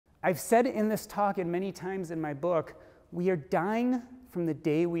I've said in this talk and many times in my book, we are dying from the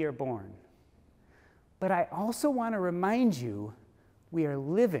day we are born. But I also want to remind you, we are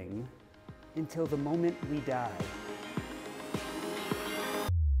living until the moment we die.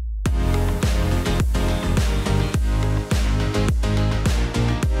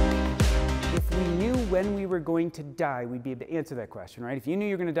 If we knew when we were going to die, we'd be able to answer that question, right? If you knew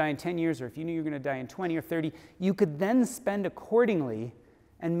you were going to die in 10 years, or if you knew you were going to die in 20 or 30, you could then spend accordingly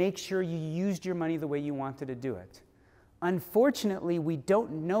and make sure you used your money the way you wanted to do it. Unfortunately, we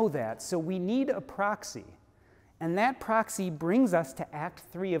don't know that, so we need a proxy. And that proxy brings us to Act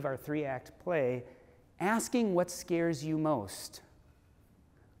 3 of our 3-act play, asking what scares you most.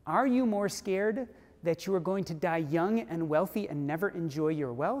 Are you more scared that you are going to die young and wealthy and never enjoy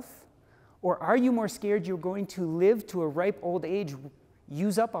your wealth? Or are you more scared you're going to live to a ripe old age,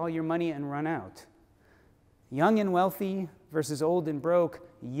 use up all your money and run out? Young and wealthy versus old and broke.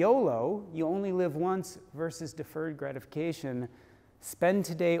 YOLO, you only live once, versus deferred gratification. Spend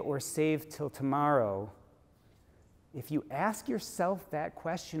today or save till tomorrow. If you ask yourself that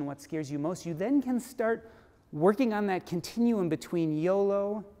question, what scares you most, you then can start working on that continuum between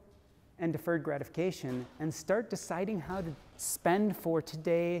YOLO and deferred gratification and start deciding how to spend for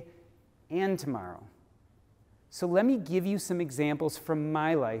today and tomorrow. So let me give you some examples from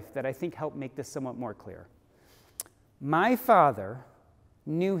my life that I think help make this somewhat more clear. My father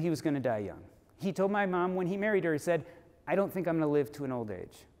knew he was going to die young. He told my mom when he married her, he said, "I don't think I'm going to live to an old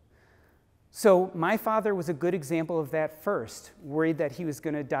age." So my father was a good example of that first, worried that he was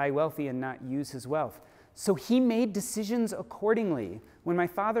going to die wealthy and not use his wealth. So he made decisions accordingly. When my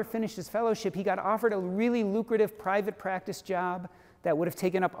father finished his fellowship, he got offered a really lucrative private practice job that would have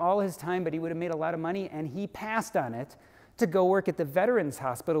taken up all his time, but he would have made a lot of money, and he passed on it to go work at the Veterans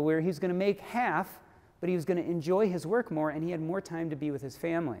Hospital, where he was going to make half, but he was going to enjoy his work more, and he had more time to be with his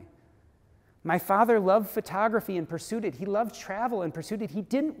family. My father loved photography and pursued it. He loved travel and pursued it. He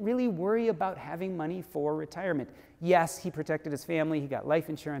didn't really worry about having money for retirement. Yes, he protected his family. He got life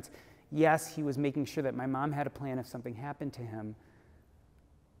insurance. Yes, he was making sure that my mom had a plan if something happened to him.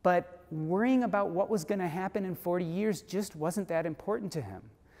 But worrying about what was going to happen in 40 years just wasn't that important to him.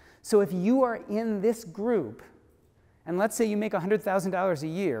 So if you are in this group, and let's say you make $100,000 a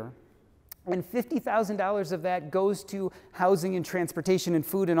year, and $50,000 of that goes to housing and transportation and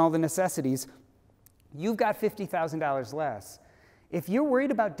food and all the necessities, you've got $50,000 less. If you're worried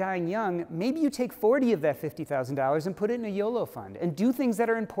about dying young, maybe you take 40 of that $50,000 and put it in a YOLO fund and do things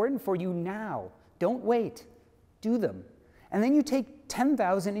that are important for you now. Don't wait. Do them. And then you take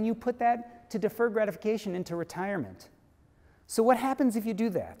 $10,000 and you put that to deferred gratification into retirement. So what happens if you do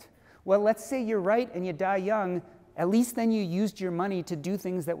that? Well, let's say you're right and you die young. At least then you used your money to do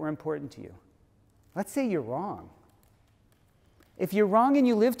things that were important to you. Let's say you're wrong. If you're wrong and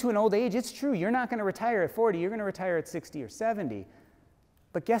you live to an old age, it's true, you're not going to retire at 40, you're going to retire at 60 or 70.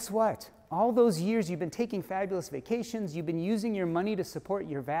 But guess what? All those years you've been taking fabulous vacations, you've been using your money to support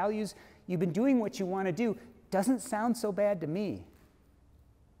your values, you've been doing what you want to do. Doesn't sound so bad to me.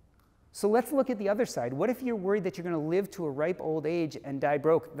 So let's look at the other side. What if you're worried that you're going to live to a ripe old age and die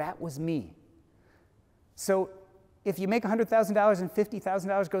broke? That was me. So if you make $100,000 and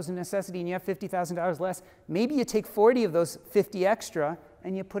 $50,000 goes to necessity and you have $50,000 less, maybe you take 40 of those 50 extra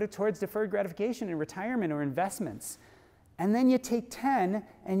and you put it towards deferred gratification and retirement or investments. And then you take 10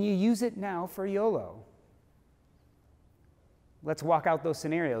 and you use it now for YOLO. Let's walk out those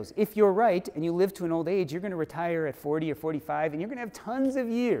scenarios. If you're right and you live to an old age, you're going to retire at 40 or 45 and you're going to have tons of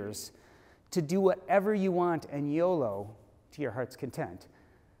years to do whatever you want and YOLO to your heart's content.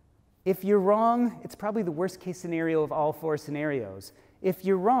 If you're wrong, it's probably the worst case scenario of all 4 scenarios. If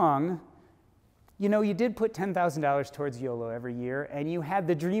you're wrong, you know, you did put $10,000 towards YOLO every year, and you had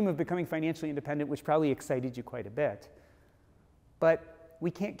the dream of becoming financially independent, which probably excited you quite a bit. But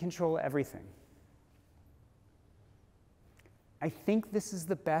we can't control everything. I think this is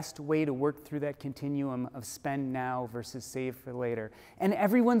the best way to work through that continuum of spend now versus save for later. And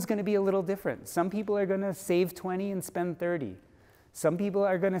everyone's going to be a little different. Some people are going to save 20 and spend 30. Some people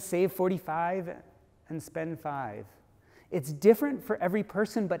are going to save 45 and spend 5. It's different for every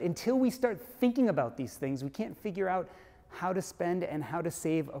person, but until we start thinking about these things, we can't figure out how to spend and how to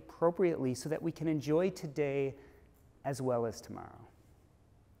save appropriately so that we can enjoy today as well as tomorrow.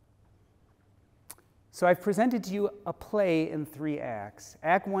 So I've presented to you a play in 3 acts.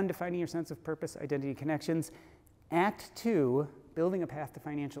 Act 1, defining your sense of purpose, identity, and connections. Act 2, building a path to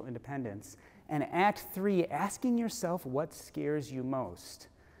financial independence. And Act 3, asking yourself what scares you most.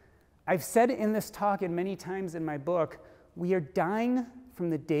 I've said in this talk and many times in my book, we are dying from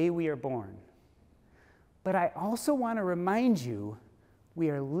the day we are born. But I also want to remind you, We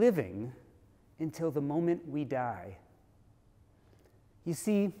are living until the moment we die. You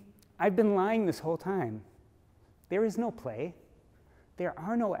see, I've been lying this whole time. There is no play. There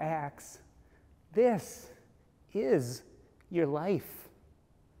are no acts. This is your life.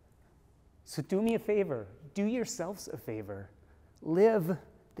 So do me a favor. Do yourselves a favor. Live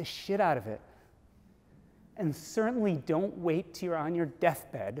the shit out of it. And certainly don't wait till you're on your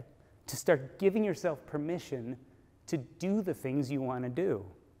deathbed to start giving yourself permission to do the things you want to do.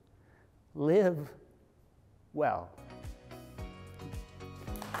 Live well.